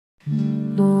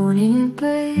morning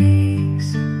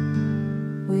breeze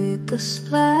with the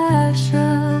splash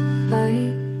of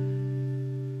light.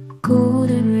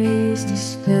 Golden rays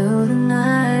dispel the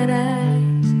night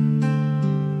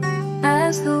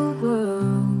as the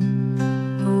world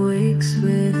awakes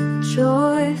with a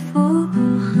joyful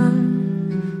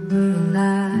hum. We're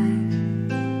alive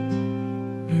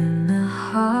in the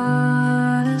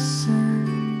heart of sun,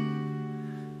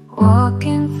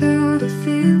 walking through the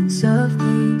fields of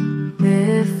green,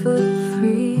 barefoot,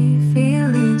 free,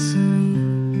 feeling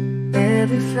serene.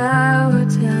 Every flower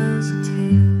tells a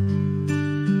tale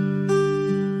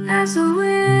as the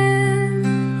wind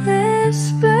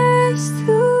whispers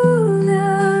through the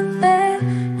veil,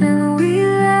 and we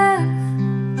laugh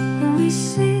and we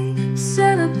sing,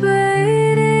 celebrating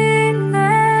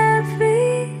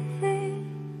everything.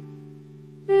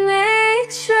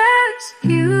 Nature's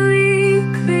beauty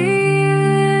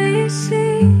clearly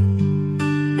seen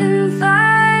in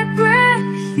vibrant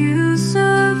hues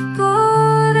of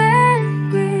gold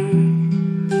and green.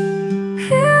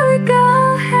 Here we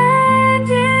go, hand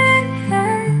in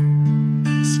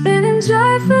hand, spinning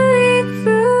joyfully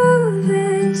through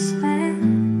this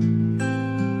land.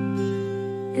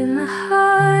 In the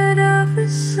heart of the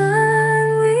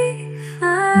sun we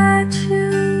find you.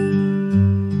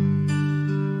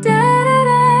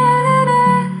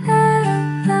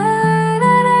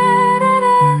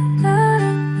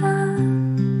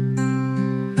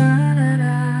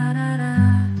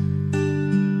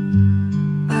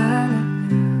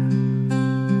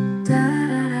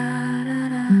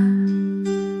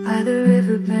 By the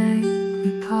riverbank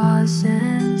we pause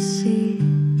and see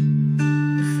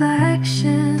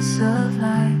reflections of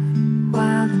life,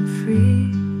 wild and free.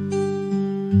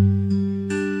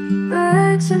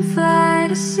 Birds in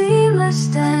flight, a seamless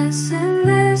dance. In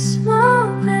this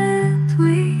moment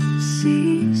we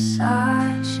seize our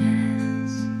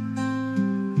chance.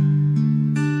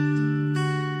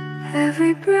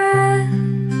 Every breath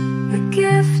a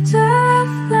gift of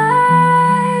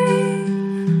life,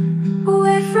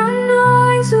 away from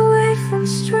noise, away from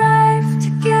strife,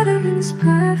 together in this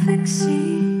perfect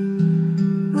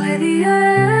scene, where the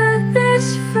earth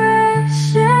is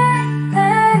fresh and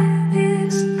air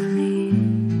is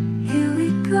clean. Here we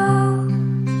go,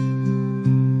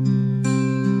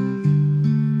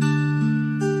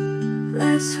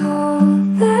 let's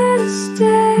hold this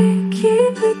day,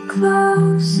 keep it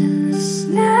close in this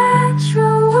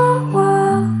natural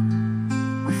world.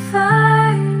 We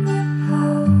find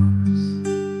repose,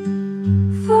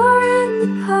 for in the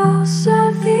pulse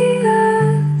of the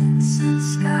earths and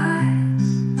skies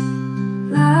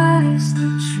lies the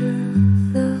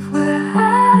truth of where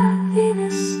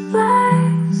happiness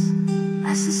lies.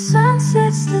 As the sun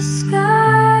sets, the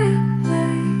sky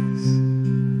ablaze,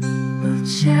 we'll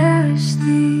cherish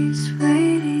these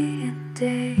radiant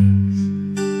days.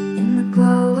 In the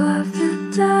glow of the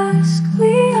dusk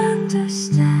we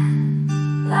understand